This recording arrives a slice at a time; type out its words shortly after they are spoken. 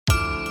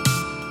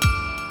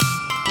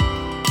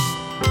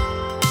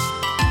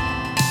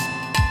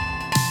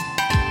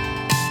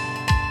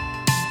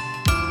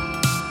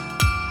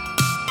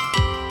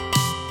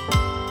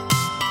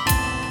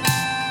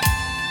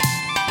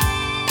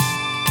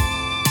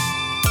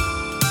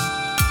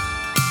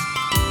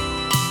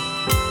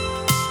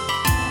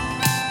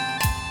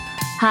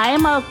Hi,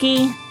 I'm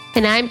Oki.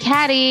 And I'm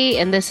Caddy,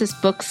 and this is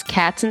Books,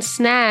 Cats, and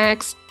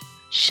Snacks.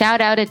 Shout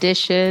out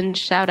edition,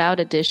 shout out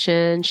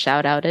edition,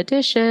 shout out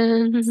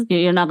edition.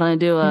 You're not going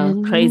to do a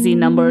crazy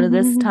number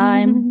this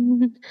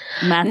time?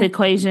 Math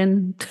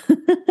equation?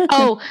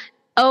 oh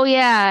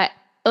yeah.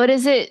 What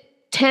is it?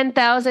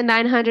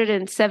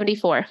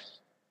 10,974.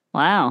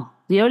 Wow.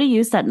 You already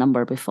used that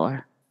number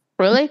before.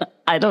 Really?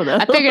 I don't know.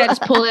 I figured I'd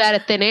just pull it out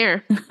of thin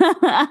air.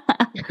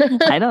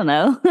 I don't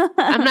know.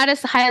 I'm not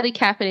as highly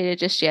caffeinated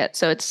just yet,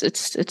 so it's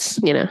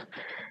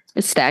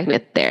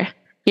stagnant there.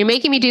 You're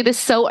making me do this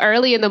so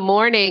early in the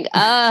morning.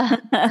 I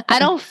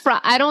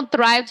don't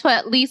thrive till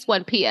at least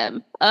 1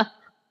 p.m.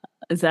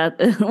 Is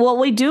that well?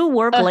 We do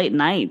work late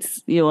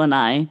nights, you and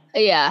I.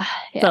 Yeah.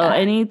 So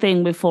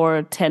anything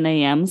before 10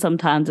 a.m.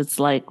 Sometimes it's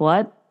like,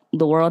 what?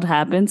 The world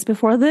happens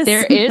before this?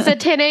 There is a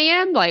 10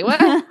 a.m. Like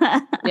what?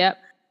 Yep.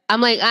 I'm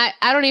like, I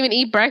don't even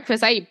eat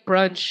breakfast. I eat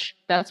brunch.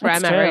 That's where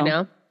I'm at right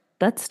now.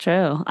 That's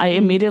true. I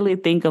immediately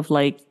think of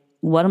like,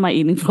 what am I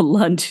eating for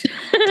lunch?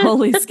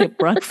 Totally skip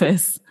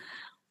breakfast,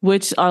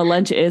 which our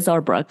lunch is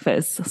our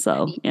breakfast.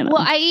 So, you know.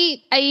 Well, I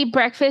eat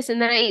breakfast and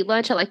then I eat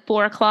lunch at like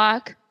 4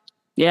 o'clock.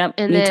 Yep.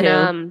 And me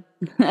then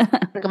too.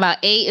 like about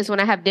 8 is when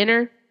I have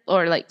dinner,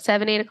 or like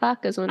 7, 8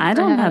 o'clock is when I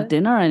don't have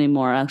dinner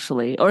anymore,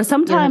 actually. Or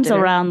sometimes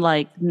around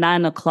like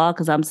 9 o'clock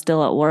because I'm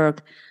still at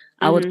work.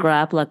 I would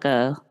grab like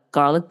a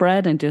garlic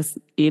bread and just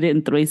eat it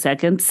in 3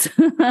 seconds.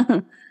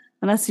 And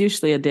that's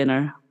usually a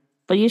dinner.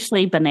 But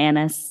usually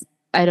bananas.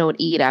 I don't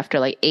eat after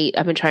like 8.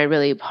 I've been trying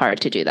really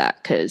hard to do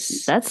that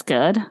because... That's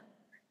good.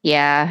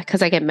 Yeah,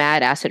 because I get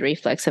mad acid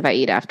reflux if I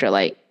eat after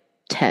like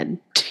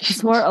 10.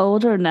 We're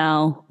older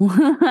now.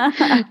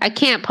 I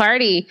can't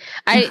party.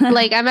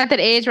 I'm at that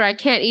age where I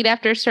can't eat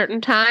after a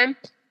certain time,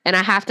 and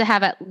I have to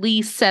have at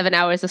least 7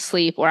 hours of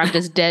sleep or I'm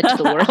just dead to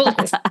the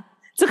world.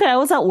 It's okay. I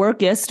was at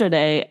work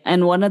yesterday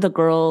and one of the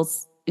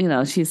girls, you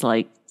know, she's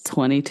like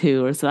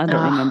 22 or so. I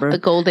don't remember. The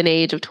golden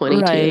age of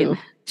 22. Right.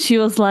 She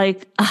was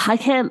like, I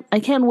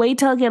can't wait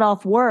till I get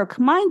off work.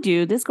 Mind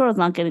you, this girl's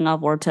not getting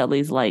off work till at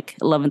least like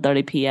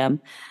 11:30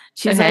 p.m.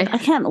 She's like, I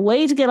can't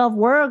wait to get off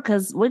work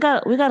because we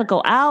got to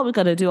go out. We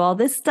got to do all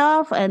this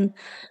stuff. And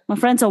my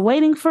friends are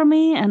waiting for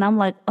me. And I'm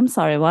like, I'm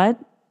sorry, what?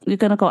 You're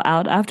going to go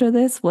out after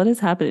this? What is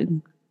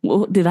happening?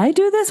 Well, did I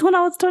do this when I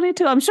was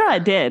 22? I'm sure I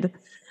did.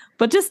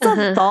 But just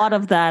the thought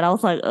of that, I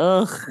was like,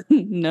 ugh,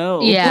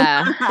 no.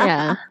 Yeah,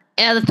 yeah.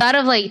 And the thought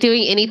of like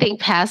doing anything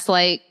past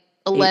like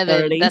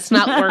 11, that's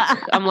not work.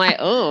 I'm like,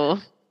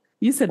 oh.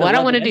 You said, well, I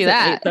don't want to do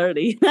that.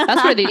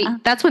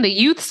 8:30. That's when the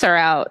youths are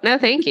out. No,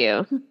 thank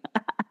you.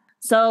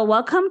 So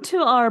welcome to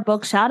our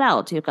book shout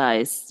out, you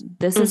guys.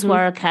 This is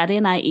where Caddy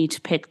and I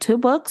each pick 2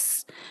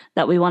 books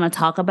that we want to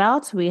talk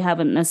about. We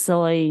haven't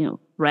necessarily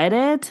read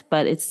it,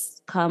 but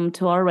it's come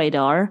to our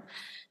radar.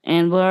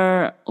 And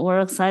we're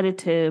excited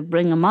to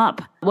bring them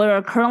up.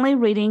 We're currently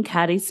reading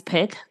Caddy's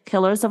pick,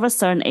 Killers of a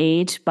Certain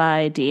Age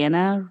by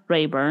Deanna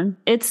Rayburn.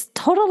 It's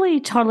totally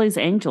Charlie's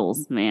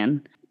Angels,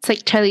 man. It's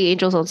like Charlie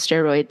Angels on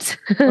steroids.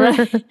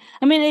 Right.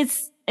 I mean,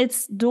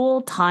 it's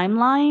dual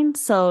timeline.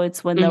 So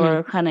it's when they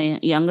were kind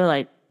of younger,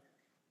 like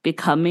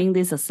becoming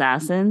these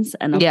assassins.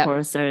 And of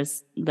course,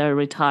 they're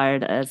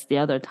retired as the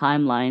other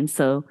timeline.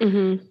 So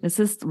this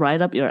is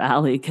right up your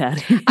alley,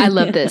 Caddy. I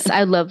love this.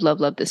 I love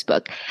this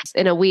book.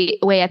 In a way,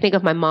 I think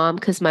of my mom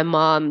because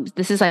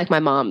this is like my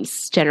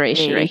mom's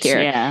generation right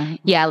here.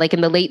 Yeah, like in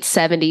the late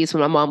 70s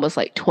when my mom was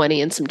like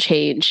 20 and some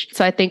change.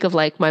 So I think of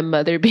like my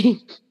mother being...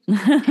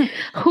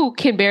 who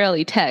can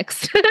barely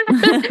text,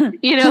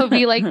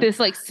 be like this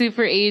like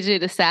super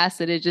aged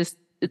assassin.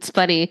 It's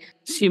funny.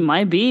 She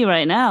might be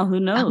right now. Who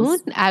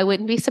knows? I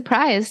wouldn't be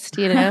surprised,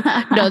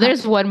 No,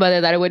 there's one mother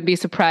that I wouldn't be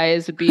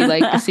surprised would be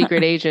like the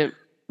secret agent.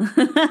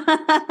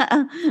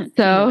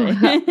 So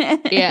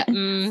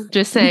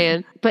just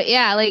saying. But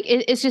yeah, like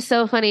it's just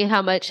so funny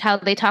how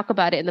they talk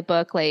about it in the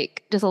book,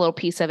 like just a little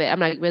piece of it. I'm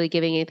not really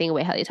giving anything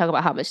away, how they talk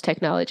about how much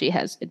technology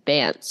has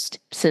advanced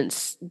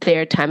since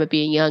their time of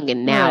being young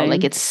and now.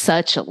 Like it's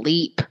such a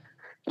leap.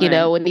 You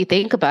know, when you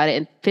think about it,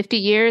 in 50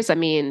 years, I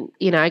mean,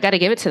 I got to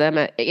give it to them.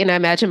 I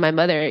imagine my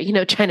mother,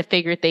 trying to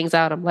figure things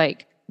out. I'm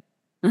like,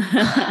 all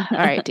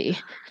right, D.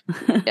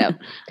 Yep.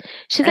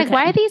 She's like,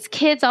 why are these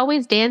kids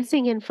always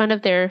dancing in front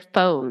of their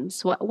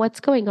phones? What's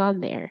going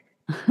on there?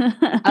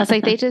 I was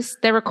like,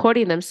 they're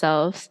recording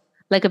themselves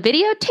like a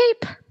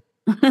videotape.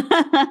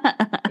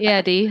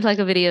 Yeah, D, like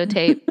a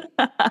videotape.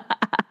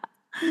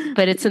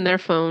 But it's in their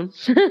phone.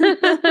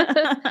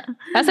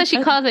 That's what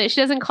she calls it.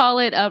 She doesn't call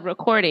it a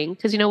recording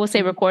because we'll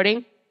say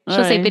recording.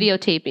 She'll say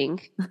videotaping.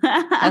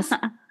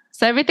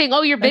 So everything,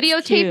 you're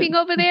videotaping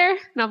over there?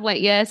 And I'm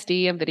like, yes,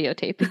 D, I'm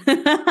videotaping.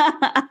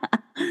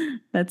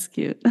 That's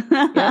cute.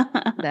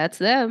 Yep, that's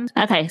them.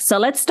 Okay, so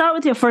let's start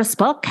with your first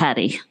book,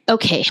 Caddy.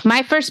 Okay,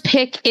 my first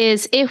pick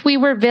is If We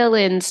Were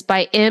Villains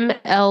by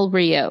M.L.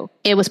 Rio.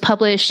 It was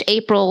published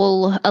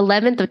April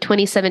 11th of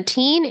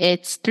 2017.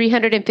 It's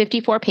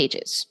 354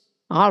 pages.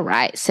 All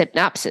right,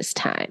 synopsis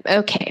time.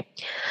 Okay.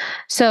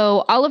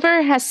 So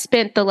Oliver has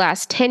spent the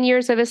last 10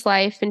 years of his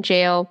life in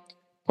jail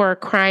for a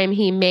crime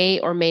he may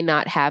or may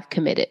not have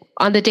committed.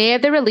 On the day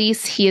of the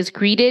release, he is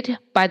greeted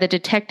by the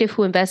detective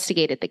who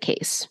investigated the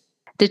case.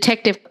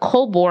 Detective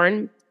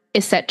Colborne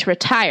is set to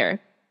retire,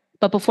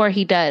 but before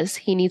he does,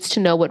 he needs to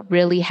know what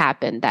really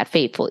happened that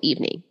fateful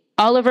evening.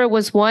 Oliver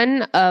was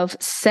one of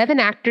 7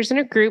 actors in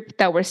a group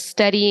that were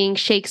studying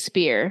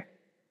Shakespeare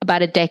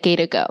about a decade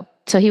ago.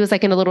 So he was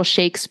like in a little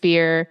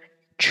Shakespeare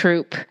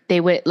troupe.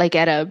 They went like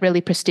at a really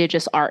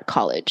prestigious art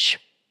college.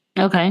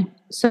 Okay.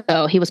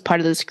 So he was part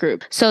of this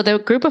group. So the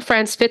group of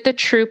friends fit the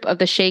troupe of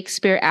the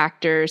Shakespeare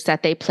actors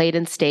that they played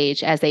in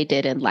stage as they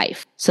did in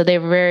life. So they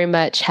were very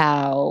much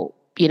how,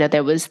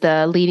 there was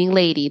the leading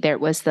lady, there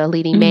was the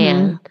leading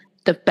man,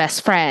 the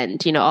best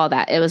friend, all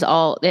that.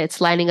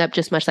 It's lining up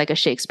just much like a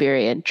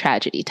Shakespearean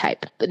tragedy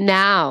type. But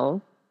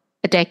now,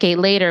 a decade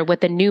later,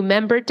 with a new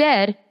member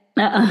dead,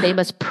 they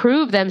must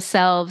prove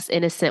themselves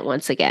innocent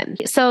once again.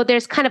 So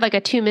there's kind of like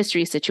a 2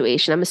 mystery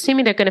situation. I'm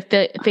assuming they're going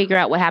to figure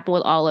out what happened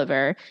with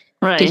Oliver.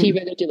 Right. Did he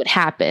really do what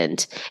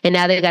happened? And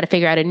now they've got to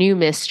figure out a new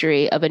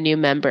mystery of a new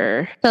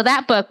member. So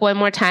that book, one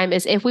more time,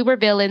 is If We Were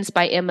Villains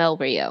by M.L.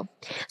 Rio.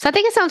 So I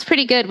think it sounds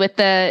pretty good with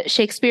the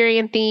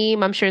Shakespearean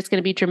theme. I'm sure it's going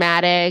to be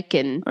dramatic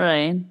and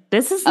right.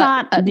 This is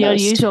not your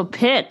usual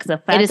pick. The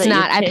fact it is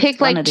not. I picked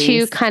like 2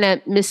 these kind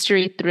of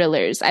mystery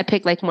thrillers. I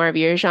picked like more of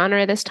your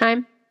genre this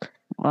time.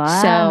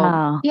 Wow.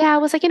 So yeah, I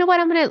was like, you know what?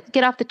 I'm going to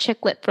get off the chick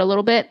lit for a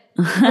little bit.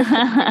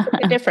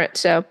 Different.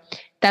 So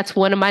that's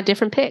one of my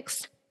different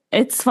picks.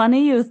 It's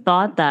funny you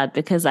thought that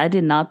because I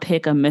did not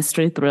pick a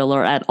mystery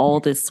thriller at all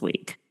this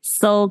week.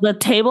 So the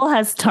table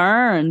has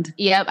turned.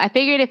 Yep. I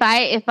figured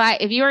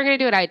if you were going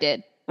to do it, I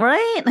did.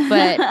 Right.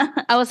 But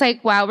I was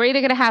like, wow, we're either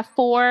going to have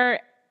 4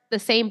 the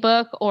same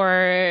book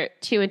or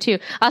 2 and 2.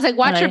 I was like,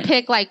 watch her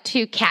pick like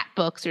 2 cat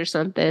books or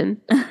something.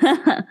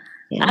 Yeah.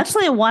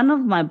 Actually, one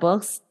of my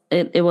books,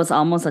 it was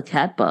almost a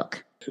cat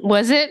book.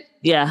 Was it?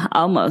 Yeah,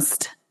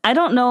 almost. I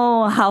don't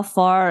know how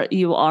far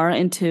you are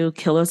into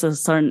Killers of a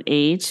Certain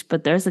Age,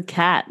 but there's a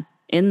cat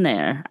in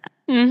there.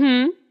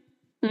 I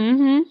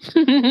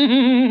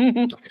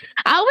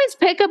always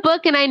pick a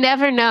book and I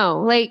never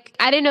know. Like,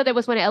 I didn't know there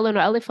was one at Eleanor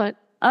Elephant.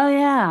 Oh,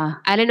 yeah.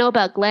 I didn't know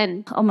about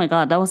Glenn. Oh, my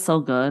God. That was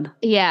so good.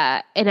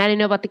 Yeah. And I didn't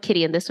know about the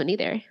kitty in this one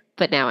either.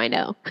 But now I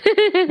know.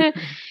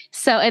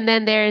 So, and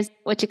then there's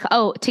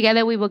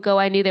Together We Will Go.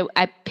 I knew that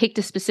I picked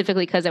it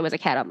specifically because there was a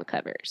cat on the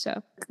cover.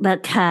 So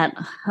that cat,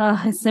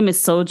 his name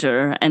is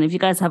Soldier. And if you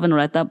guys haven't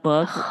read that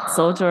book,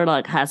 Soldier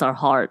like has our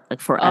heart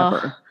like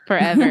forever.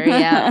 Forever,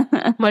 yeah.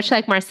 Much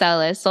like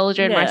Marcellus.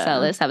 Soldier and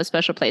Marcellus have a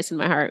special place in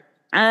my heart.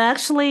 I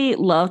actually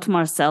loved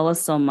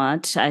Marcellus so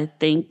much. I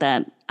think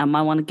that I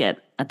might want to get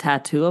a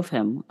tattoo of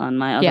him on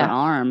my other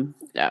arm.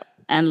 Yeah.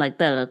 And like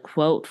the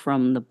quote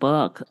from the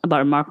book about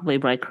remarkably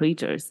bright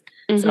creatures.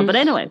 So, but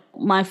anyway,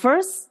 my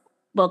first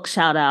book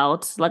shout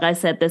out, like I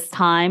said, this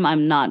time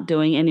I'm not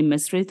doing any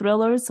mystery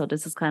thrillers. So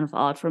this is kind of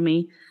odd for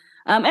me.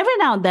 Every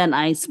now and then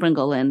I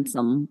sprinkle in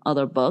some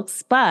other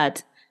books,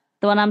 but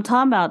the one I'm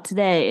talking about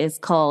today is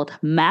called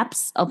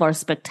Maps of Our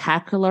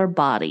Spectacular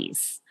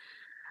Bodies.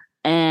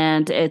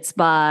 And it's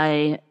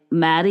by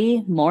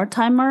Maddie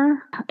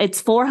Mortimer.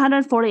 It's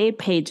 448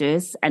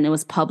 pages and it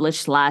was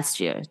published last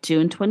year,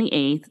 June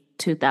 28th.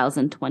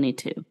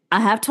 2022.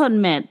 I have to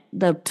admit,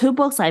 the 2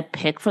 books I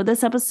picked for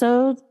this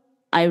episode,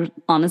 I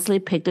honestly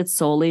picked it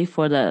solely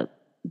for the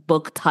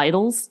book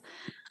titles.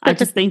 I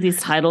just think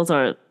these titles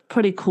are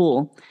pretty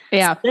cool.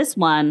 Yeah. So this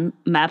one,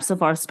 Maps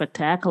of Our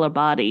Spectacular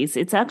Bodies,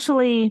 it's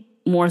actually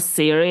more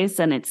serious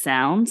than it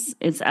sounds.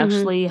 It's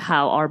actually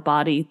how our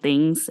body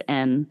thinks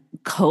and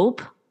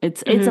cope.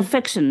 It's a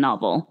fiction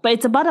novel, but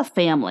it's about a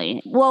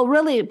family. Well,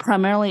 really,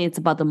 primarily it's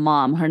about the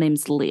mom. Her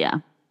name's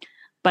Leah.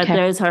 But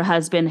there's her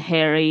husband,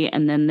 Harry,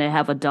 and then they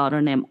have a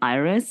daughter named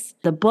Iris.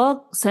 The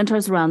book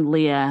centers around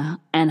Leah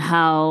and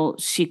how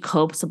she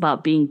copes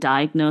about being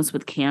diagnosed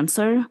with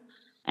cancer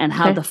and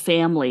how the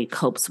family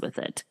copes with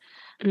it.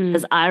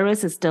 Because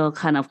Iris is still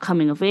kind of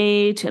coming of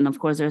age, and of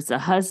course there's the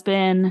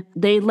husband.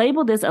 They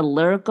labeled this a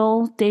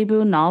lyrical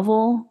debut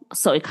novel,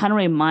 so it kind of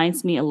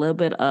reminds me a little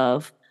bit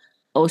of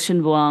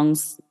Ocean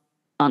Vuong's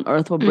On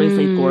Earth We're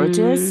Briefly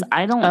Gorgeous.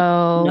 I don't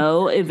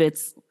know if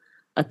it's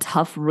a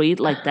tough read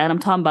like that. I'm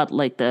talking about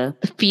like the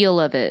feel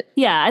of it.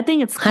 Yeah, I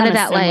think it's kind of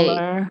that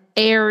similar. Like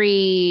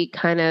airy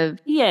kind of.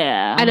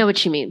 Yeah, I know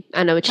what you mean.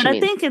 I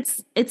think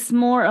it's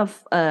more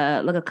of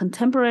like a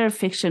contemporary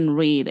fiction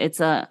read.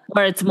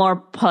 Where it's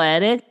more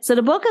poetic. So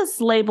the book is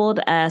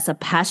labeled as a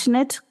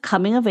passionate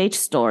coming of age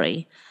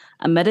story,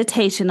 a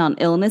meditation on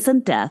illness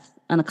and death,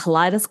 and a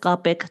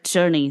kaleidoscopic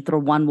journey through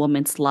one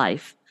woman's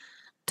life,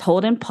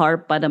 told in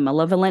part by the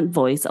malevolent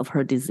voice of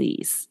her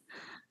disease.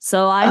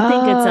 So I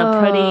think it's a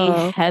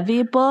pretty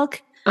heavy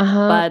book,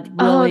 but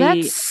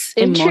really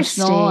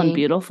emotional and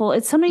beautiful.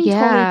 It's something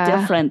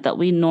totally different that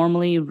we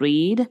normally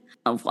read.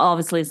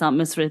 Obviously, it's not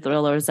mystery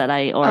thrillers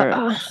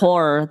or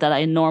horror that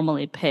I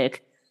normally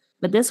pick.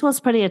 But this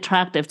was pretty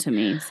attractive to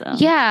me. So.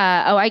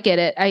 Yeah. Oh, I get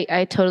it.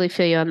 I totally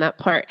feel you on that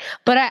part.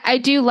 But I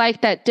do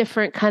like that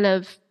different kind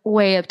of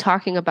way of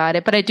talking about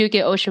it, but I do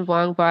get Ocean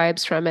Vuong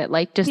vibes from it,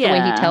 like just the way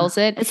he tells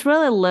it. It's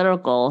really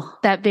lyrical.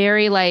 That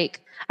very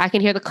like I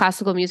can hear the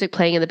classical music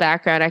playing in the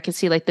background. I can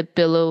see like the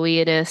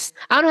billowiness.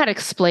 I don't know how to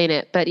explain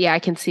it, but yeah, I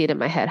can see it in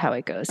my head how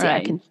it goes.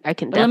 Right. Yeah, I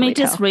can definitely Let me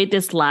just tell. read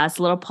this last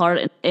little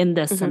part in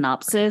the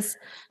synopsis.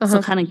 So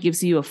it kind of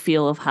gives you a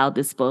feel of how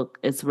this book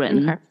is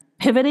written. Okay.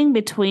 Pivoting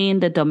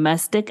between the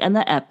domestic and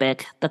the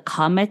epic, the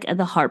comic and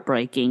the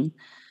heartbreaking,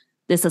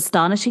 this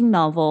astonishing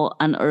novel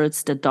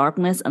unearths the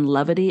darkness and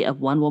levity of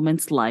one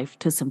woman's life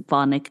to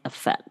symphonic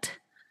effect.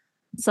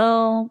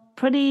 So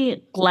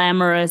pretty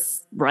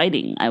glamorous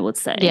writing, I would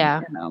say.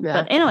 Yeah.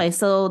 But anyway,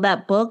 so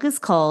that book is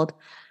called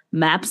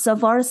Maps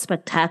of Our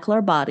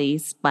Spectacular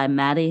Bodies by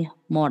Maddie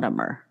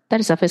Mortimer. That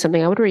is definitely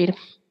something I would read.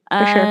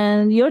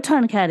 And your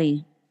turn,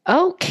 Caddy.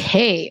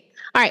 Okay.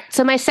 All right.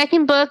 So my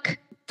second book,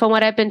 from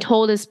what I've been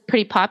told, is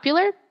pretty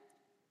popular.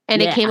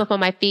 And it came up on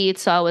my feed,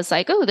 so I was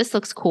like, "Oh, this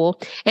looks cool."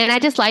 And I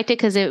just liked it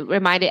because it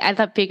reminded.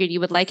 figured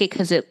you would like it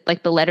because it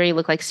like the lettering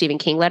looked like Stephen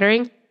King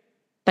lettering,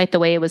 like the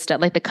way it was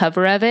done, like the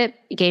cover of it.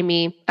 It gave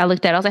me. I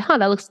looked at it, I was like, "Huh,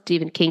 that looks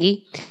Stephen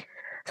Kingy."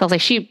 So I was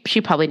like,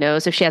 "She probably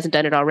knows if she hasn't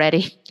done it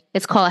already."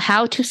 It's called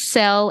 "How to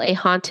Sell a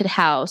Haunted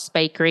House"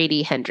 by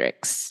Grady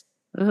Hendrix.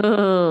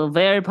 Ooh,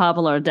 very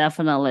popular,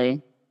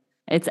 definitely.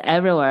 It's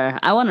everywhere.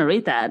 I want to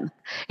read that.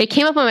 It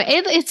came up on my...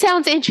 It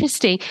sounds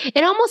interesting.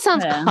 It almost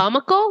sounds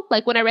comical.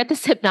 Like when I read the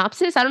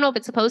synopsis, I don't know if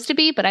it's supposed to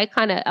be, but I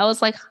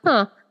was like,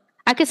 huh.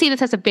 I could see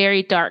this as a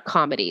very dark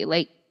comedy,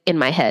 like in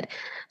my head.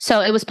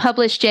 So it was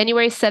published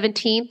January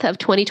 17th of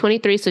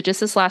 2023. So just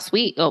this last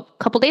week, a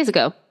couple days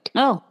ago.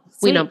 Oh,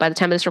 sweet. We know by the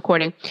time of this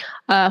recording.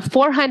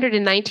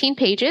 419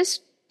 pages,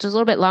 which is a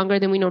little bit longer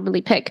than we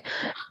normally pick.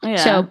 Yeah.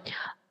 So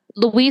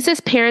Louisa's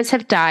parents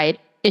have died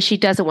and she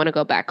doesn't want to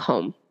go back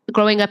home.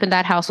 Growing up in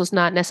that house was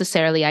not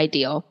necessarily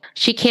ideal.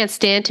 She can't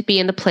stand to be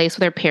in the place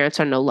where her parents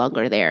are no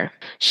longer there.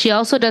 She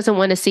also doesn't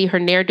want to see her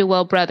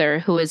ne'er-do-well brother,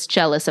 who is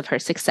jealous of her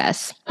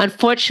success.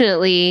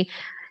 Unfortunately,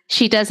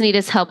 she does need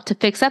his help to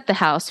fix up the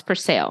house for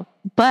sale.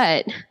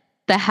 But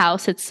the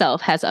house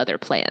itself has other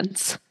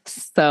plans.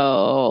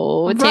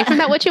 So take from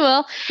that what you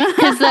will.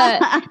 Because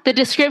the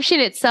description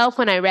itself,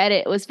 when I read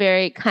it, was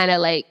very kind of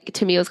like,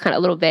 to me, it was kind of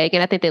a little vague.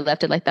 And I think they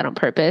left it like that on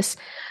purpose.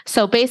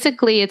 So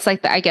basically, it's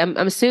like, I'm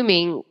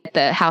assuming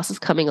the house is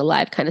coming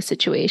alive kind of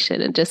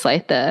situation. And just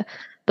like the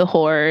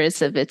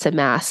horrors of it's a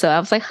mass. So I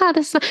was like,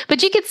 this is...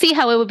 But you could see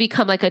how it would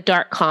become like a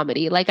dark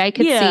comedy. Like I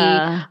could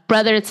see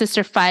brother and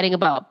sister fighting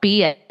about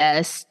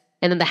BS.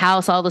 And then the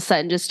house all of a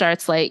sudden just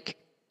starts like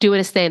doing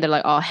his thing. They're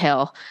like, oh,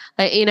 hell.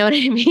 Like, you know what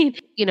I mean?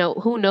 You know,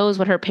 who knows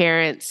what her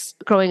parents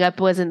growing up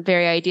wasn't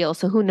very ideal.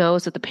 So who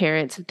knows what the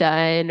parents have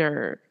done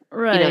or,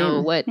 you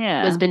know, what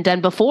has been done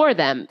before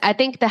them. I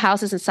think the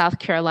houses in South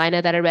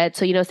Carolina that I read.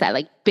 So, you know, it's that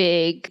like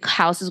big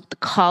houses with the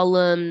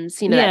columns,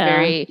 you know, that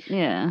very,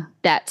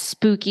 that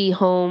spooky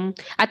home.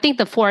 I think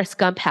the Forrest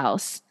Gump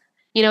house.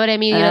 You know what I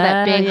mean? You know,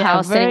 that big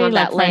house sitting on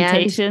that land.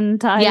 Plantation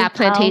type. Yeah,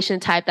 plantation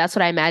type. That's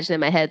what I imagined in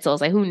my head. So I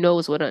was like, who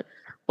knows what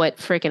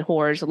freaking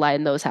horrors lie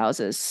in those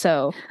houses.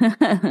 So,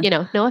 you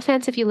know, no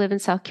offense if you live in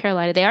South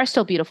Carolina. They are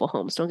still beautiful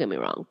homes, don't get me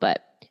wrong.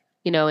 But,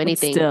 you know,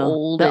 anything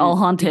old in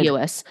the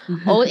U.S.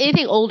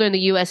 Anything older in the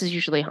U.S. is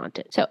usually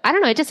haunted. So, I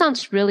don't know. It just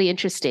sounds really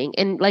interesting.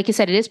 And like you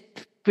said, it is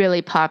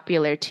really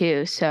popular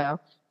too. So,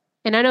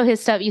 and I know his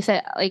stuff, you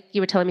said, like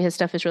you were telling me his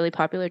stuff is really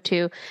popular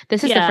too.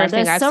 This is the first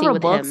thing I've seen with him. There's several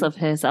books of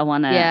his I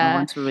want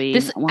to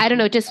read. I don't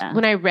know, just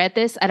when I read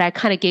this, and I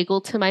kind of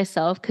giggled to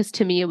myself because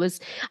to me it was,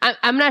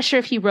 I'm not sure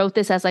if he wrote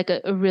this as like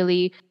a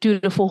really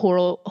dutiful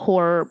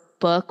horror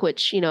book,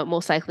 which, you know,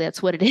 most likely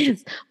that's what it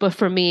is. But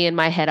for me in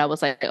my head, I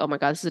was like, oh my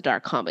God, this is a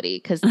dark comedy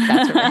because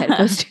that's where my head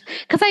goes to.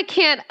 Because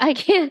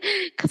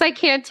I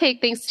can't take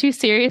things too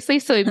seriously.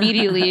 So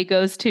immediately it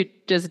goes to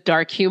just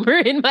dark humor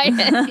in my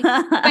head.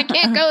 I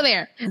can't go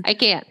there. I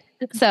can't.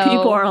 So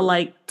people are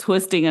like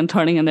twisting and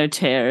turning in their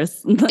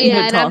chairs.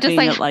 Yeah, and I'm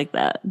just like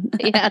that.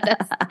 Yeah,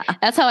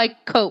 that's how I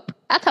cope.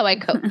 That's how I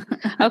cope.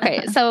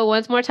 Okay, so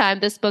once more time,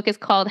 this book is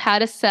called How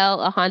to Sell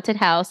a Haunted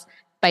House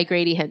by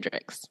Grady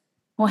Hendrix.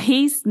 Well,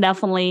 he's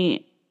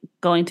definitely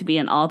going to be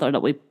an author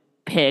that we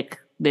pick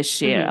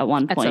this year at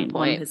one point. At some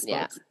point,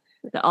 yeah.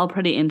 They're all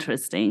pretty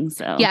interesting.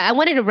 So yeah, I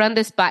wanted to run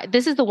this by.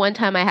 This is the one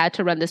time I had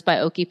to run this by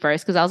Oki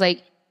first because I was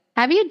like,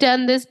 "Have you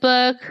done this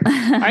book?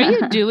 Are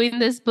you doing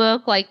this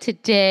book like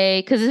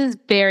today?" Because this is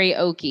very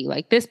Oki.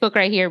 Like this book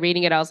right here,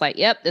 reading it, I was like,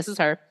 "Yep, this is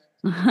her,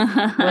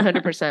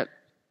 100%."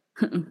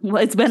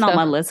 Well, it's been on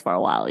my list for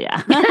a while,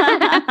 yeah.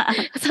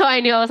 So I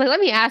knew I was like,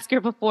 let me ask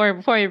her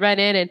before we run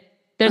in and.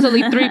 There's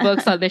only 3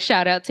 books on this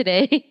shout out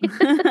today.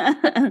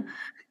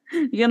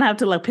 You're gonna have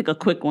to like pick a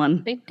quick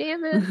one.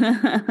 Damn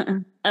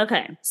it.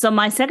 Okay. So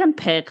my second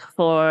pick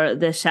for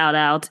this shout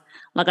out,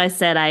 like I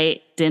said, I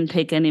didn't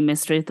pick any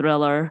mystery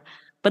thriller,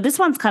 but this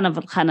one's kind of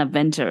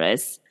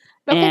adventurous.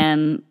 Okay.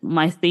 And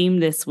my theme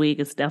this week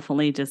is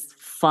definitely just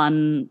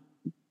fun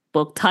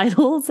book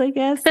titles, I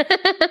guess.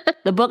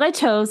 The book I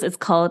chose is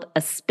called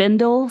A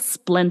Spindle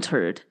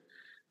Splintered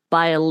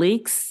by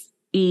Alix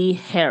E.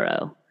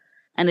 Harrow.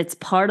 And it's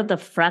part of the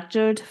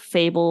Fractured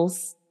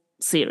Fables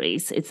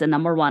series. It's the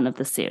number 1 of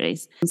the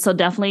series. So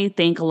definitely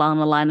think along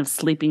the line of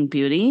Sleeping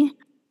Beauty.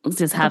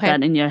 Just have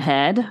that in your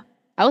head.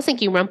 I was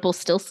thinking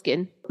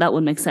Rumpelstiltskin. That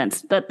would make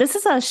sense. But this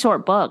is a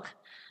short book.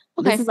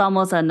 This is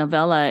almost a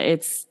novella.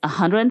 It's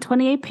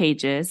 128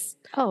 pages.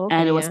 Oh, okay.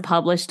 And it was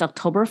published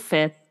October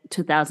 5th,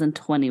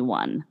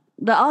 2021.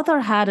 The author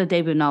had a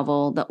debut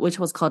novel which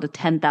was called The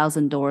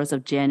 10,000 Doors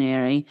of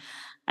January.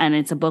 And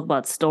it's a book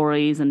about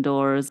stories and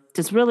doors.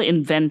 Just really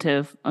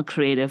inventive, a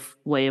creative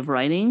way of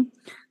writing.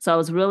 So I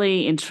was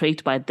really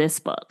intrigued by this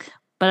book.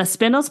 But A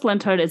Spindle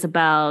Splintered is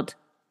about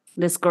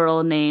this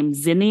girl named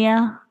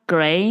Zinnia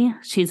Gray.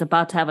 She's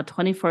about to have a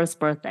 21st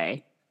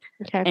birthday.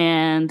 Okay.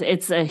 And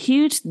it's a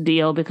huge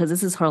deal because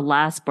this is her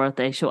last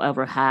birthday she'll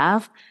ever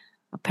have.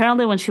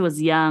 Apparently, when she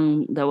was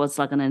young, there was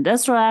like an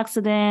industrial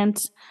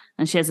accident,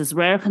 and she has this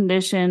rare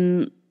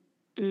condition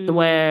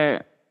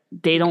where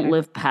they don't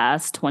live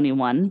past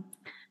 21.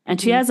 And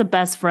she has a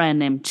best friend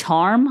named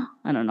Charm.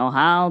 I don't know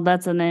how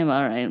that's a name.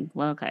 All right.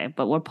 Well, okay.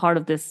 But we're part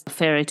of this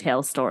fairy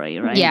tale story,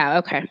 right? Yeah.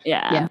 Okay.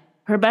 Yeah.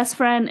 Her best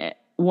friend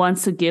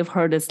wants to give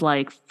her this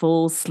like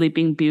full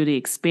Sleeping Beauty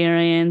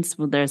experience.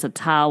 There's a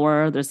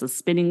tower, there's a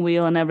spinning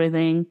wheel and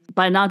everything.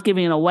 By not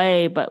giving it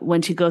away, but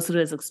when she goes through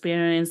this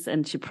experience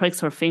and she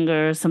pricks her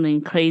finger,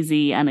 something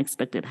crazy,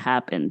 unexpected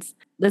happens.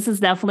 This is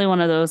definitely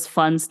one of those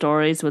fun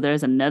stories where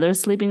there's another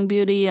Sleeping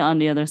Beauty on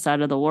the other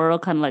side of the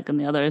world, kind of like on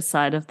the other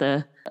side of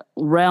the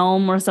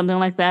realm or something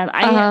like that.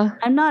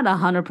 I'm not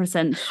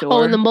 100% sure.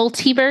 Oh, in the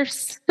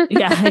multiverse?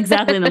 Yeah,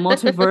 exactly. In the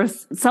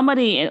multiverse.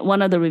 Somebody,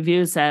 one of the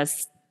reviews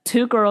says,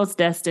 2 girls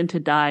destined to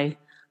die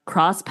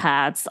cross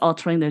paths,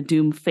 altering their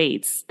doomed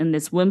fates in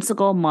this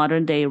whimsical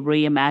modern-day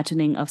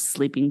reimagining of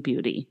Sleeping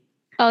Beauty.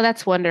 Oh,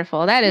 that's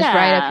wonderful. That is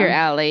right up your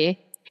alley.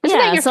 Isn't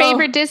that your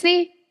favorite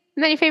Disney?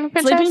 Isn't that your favorite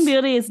princess? Sleeping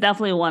Beauty is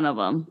definitely one of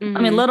them.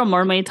 I mean, Little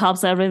Mermaid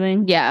tops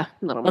everything. Yeah,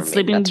 Little Mermaid. But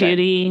Sleeping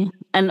Beauty,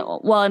 and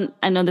well,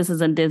 I know this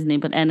isn't Disney,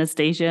 but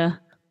Anastasia,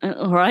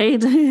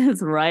 right?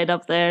 Is right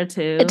up there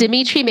too.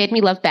 Dimitri made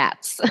me love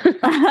bats.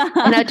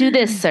 And I do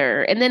this,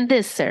 sir, and then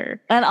this, sir.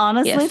 And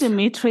honestly,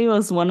 Dimitri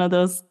was one of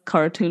those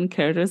cartoon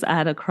characters I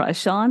had a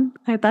crush on.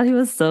 I thought he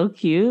was so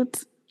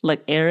cute.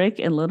 Like Eric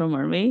in Little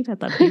Mermaid. I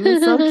thought he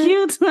was so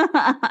cute.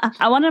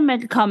 I want to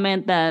make a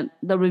comment that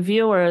the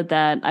reviewer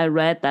that I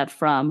read that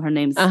from, her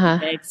name's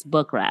Meg's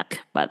Book Rack,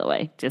 by the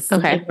way. Just to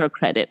give her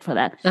credit for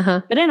that.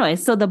 But anyway,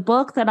 so the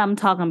book that I'm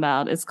talking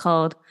about is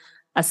called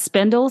A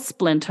Spindle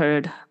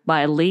Splintered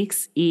by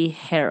Leeks E.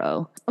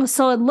 Harrow.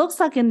 So it looks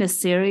like in this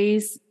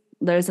series,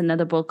 there's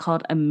another book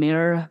called A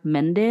Mirror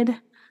Mended.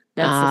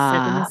 That's the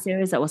second in the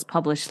series that was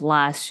published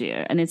last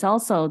year. And it's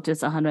also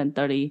just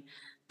 130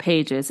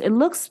 pages. It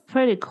looks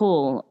pretty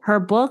cool. Her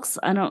books,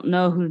 I don't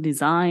know who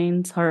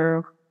designs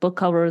her book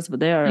covers, but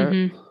they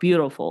are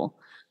beautiful.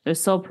 They're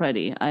so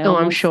pretty.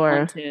 I'm sure.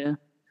 Want to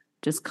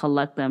just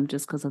collect them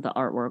just because of the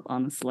artwork,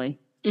 honestly.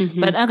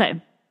 But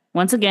okay,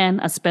 once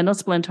again, A Spindle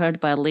Splintered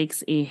by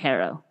Leeks E.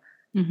 Harrow.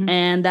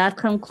 And that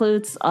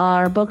concludes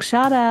our book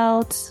shout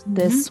out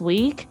this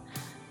week.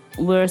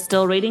 We're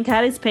still reading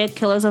Caddy's Pick,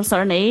 Killers of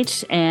Certain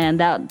Age, and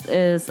that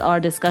is our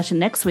discussion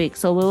next week.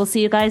 So we will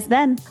see you guys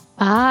then.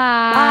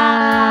 Bye.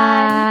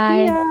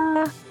 Bye. Yeah.